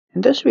In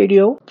this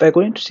video, we're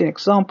going to see an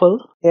example.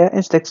 Here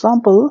is the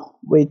example,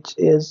 which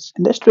is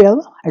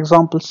industrial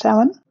example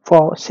 7.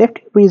 For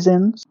safety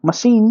reasons,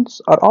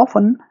 machines are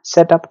often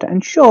set up to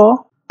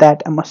ensure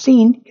that a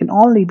machine can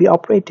only be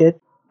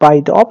operated by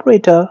the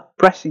operator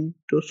pressing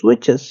two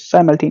switches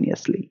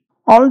simultaneously.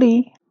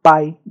 Only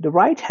by the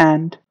right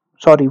hand,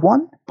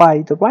 one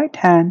by the right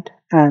hand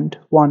and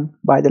one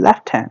by the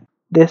left hand.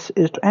 This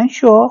is to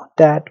ensure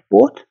that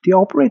both the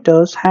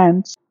operator's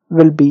hands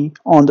will be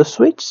on the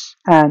switch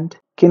and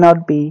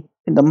cannot be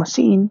in the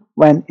machine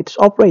when it's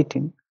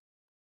operating.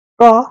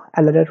 Draw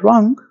a ladder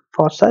rung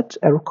for such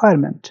a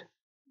requirement.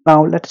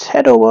 Now let's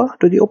head over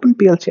to the Open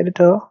PLC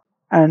editor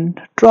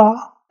and draw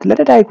the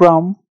ladder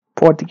diagram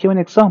for the given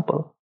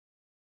example.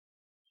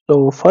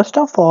 So first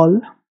of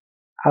all,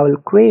 I will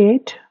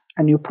create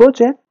a new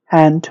project,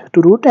 and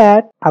to do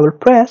that I will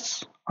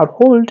press or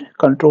hold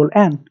Ctrl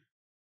N.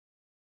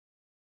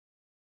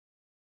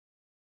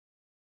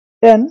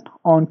 Then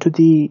onto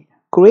the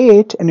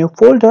create a new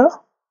folder,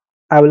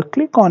 I will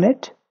click on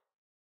it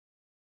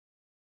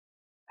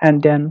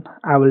and then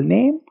I will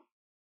name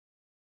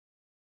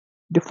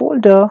the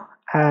folder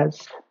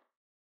as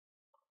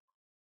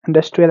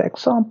industrial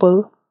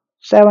example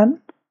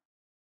 7.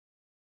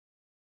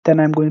 Then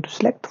I'm going to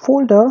select the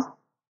folder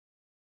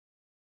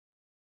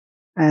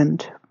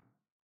and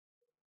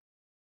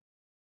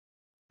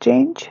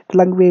change the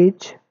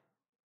language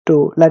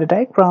to ladder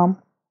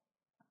diagram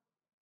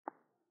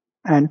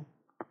and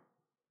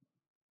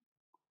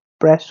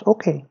press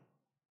OK.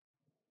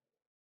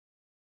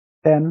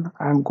 Then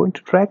I'm going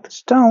to drag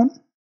this down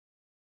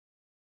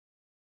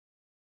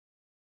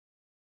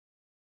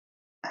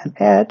and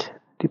add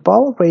the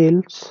power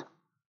rails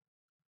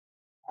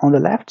on the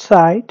left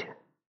side.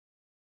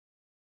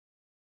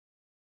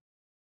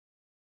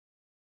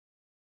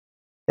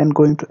 Then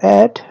going to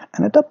add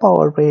another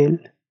power rail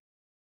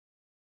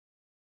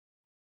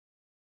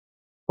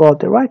for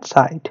the right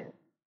side.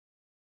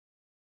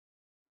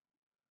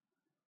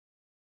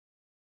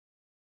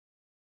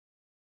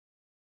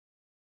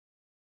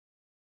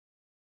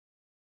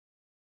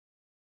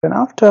 Then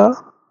after,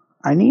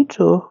 I need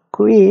to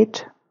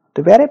create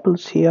the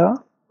variables here.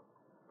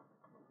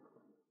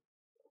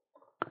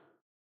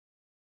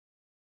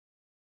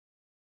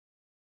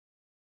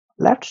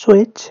 Left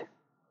switch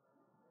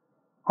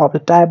of the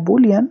type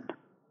boolean,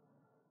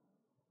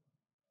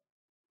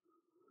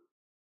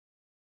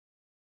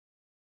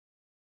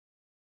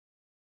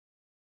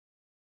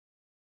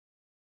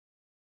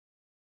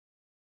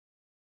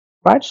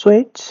 right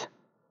switch,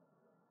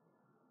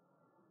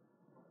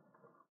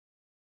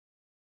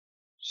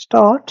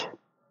 start,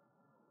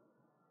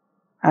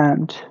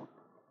 and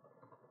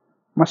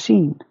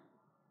machine.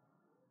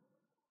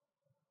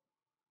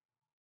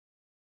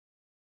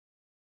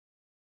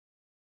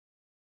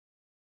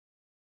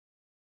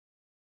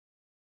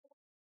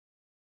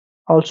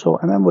 Also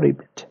a memory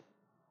bit.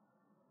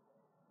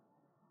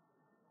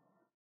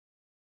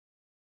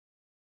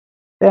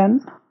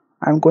 Then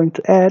I'm going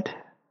to add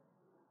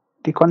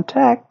the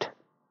contact,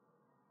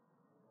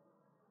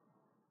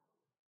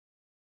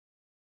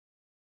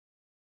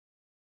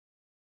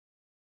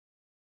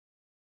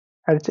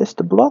 adjust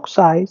the block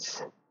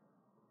size,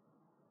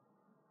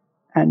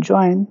 and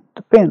join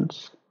the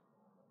pins.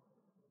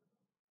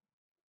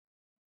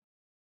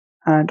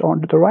 And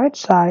onto the right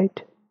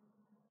side,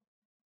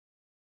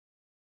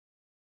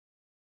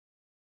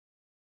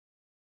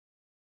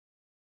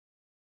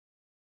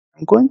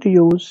 I'm going to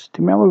use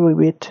the memory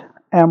bit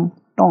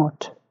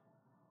M0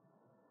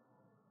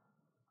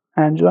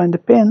 and join the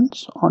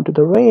pins onto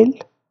the rail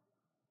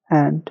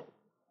and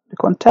the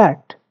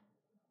contact.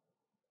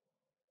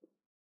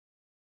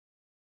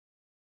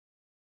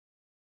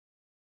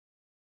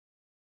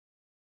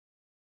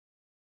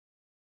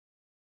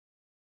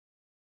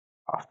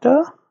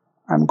 After,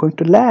 I'm going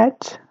to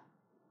latch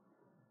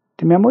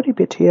the memory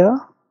bit here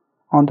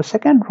on the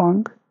second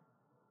rung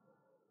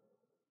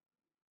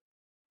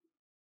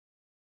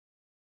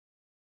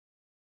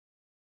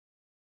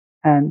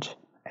and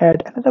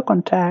add another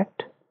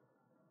contact,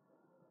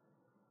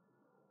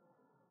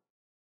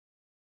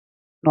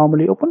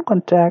 normally open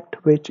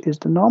contact, which is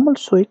the normal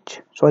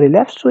switch,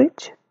 left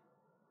switch.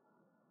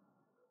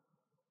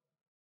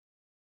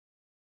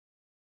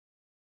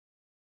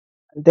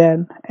 And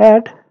then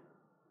add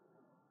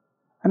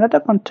another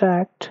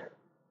contact,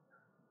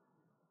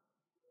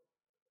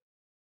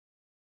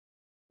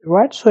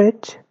 right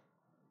switch.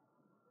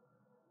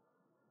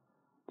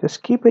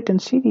 Just keep it in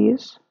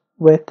series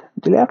with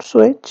the left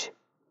switch,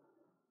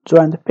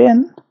 join the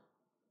pin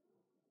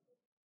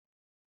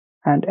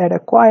and add a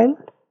coil,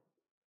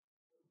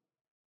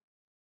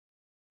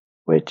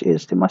 which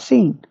is the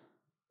machine.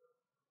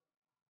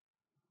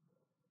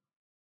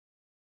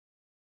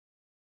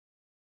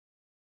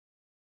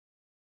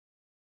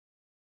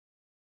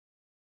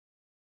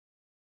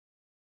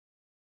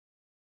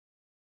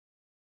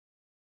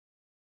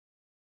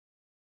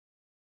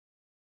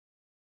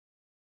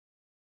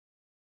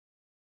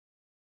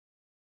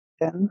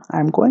 Then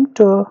I'm going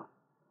to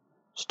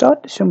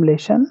start the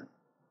simulation.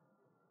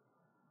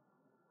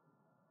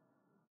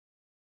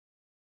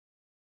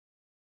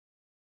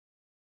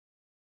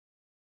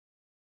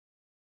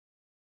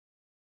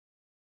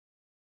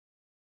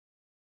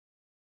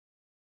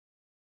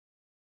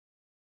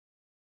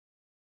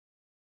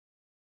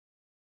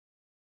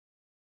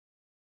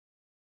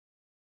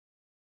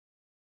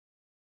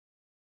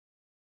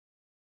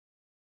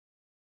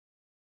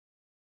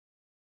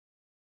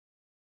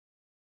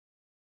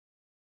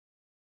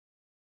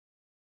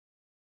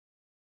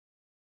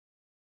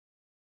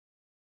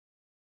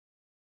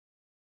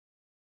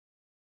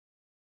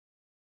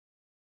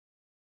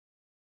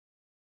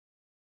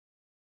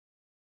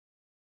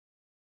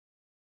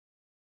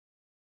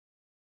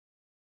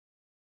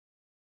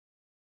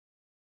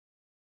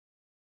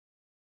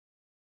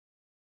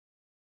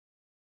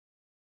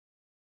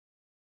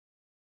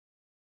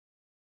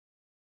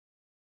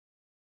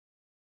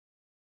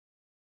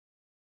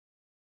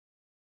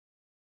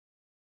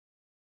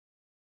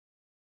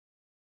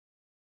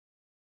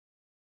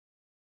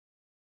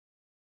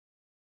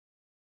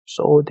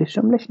 So the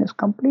simulation is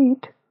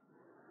complete.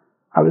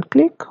 I will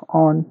click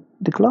on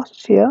the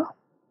glasses here.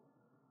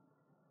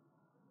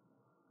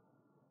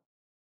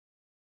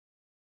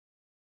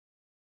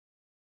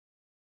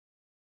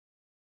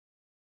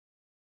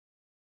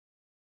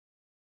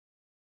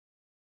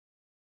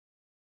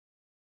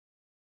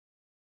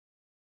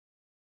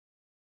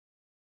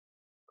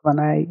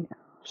 When I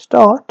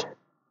start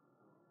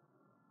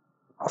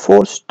a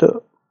forced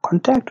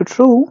contact to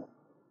true,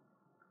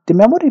 the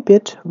memory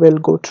bit will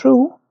go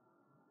true.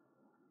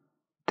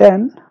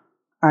 Then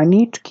I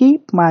need to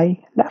keep my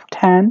left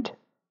hand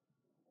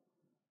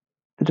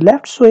to the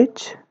left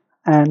switch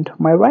and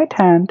my right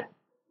hand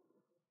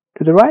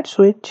to the right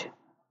switch.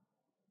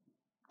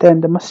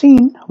 Then the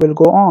machine will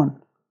go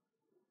on.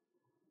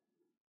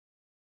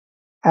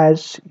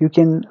 As you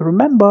can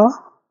remember,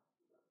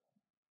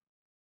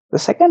 the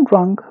second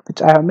rung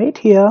which I have made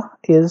here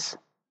is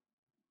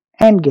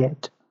AND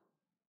gate,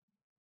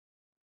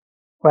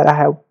 where I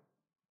have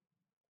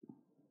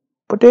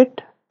put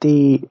it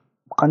the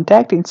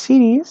contact in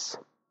series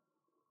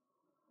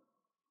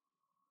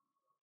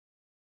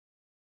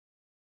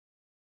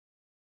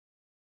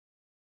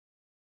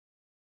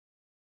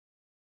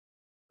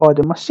for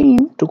the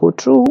machine to go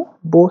true.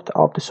 Both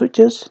of the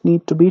switches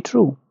need to be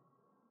true.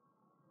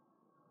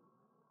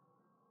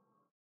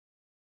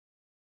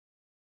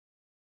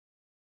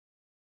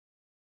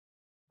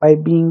 By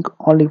being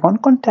only one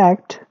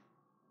contact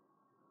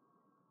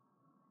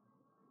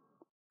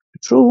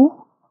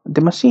true,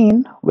 the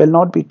machine will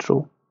not be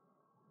true.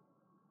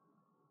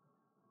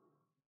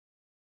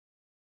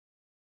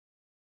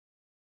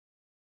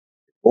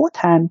 Both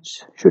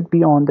hands should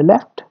be on the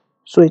left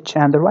switch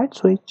and the right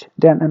switch,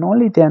 then and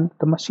only then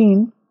the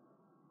machine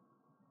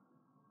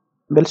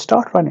will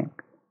start running.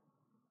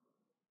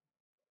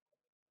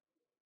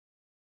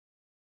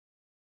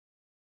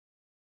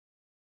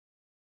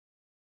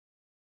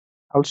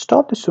 I'll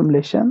stop the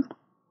simulation.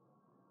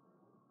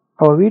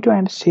 Our video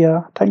ends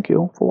here. Thank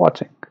you for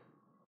watching.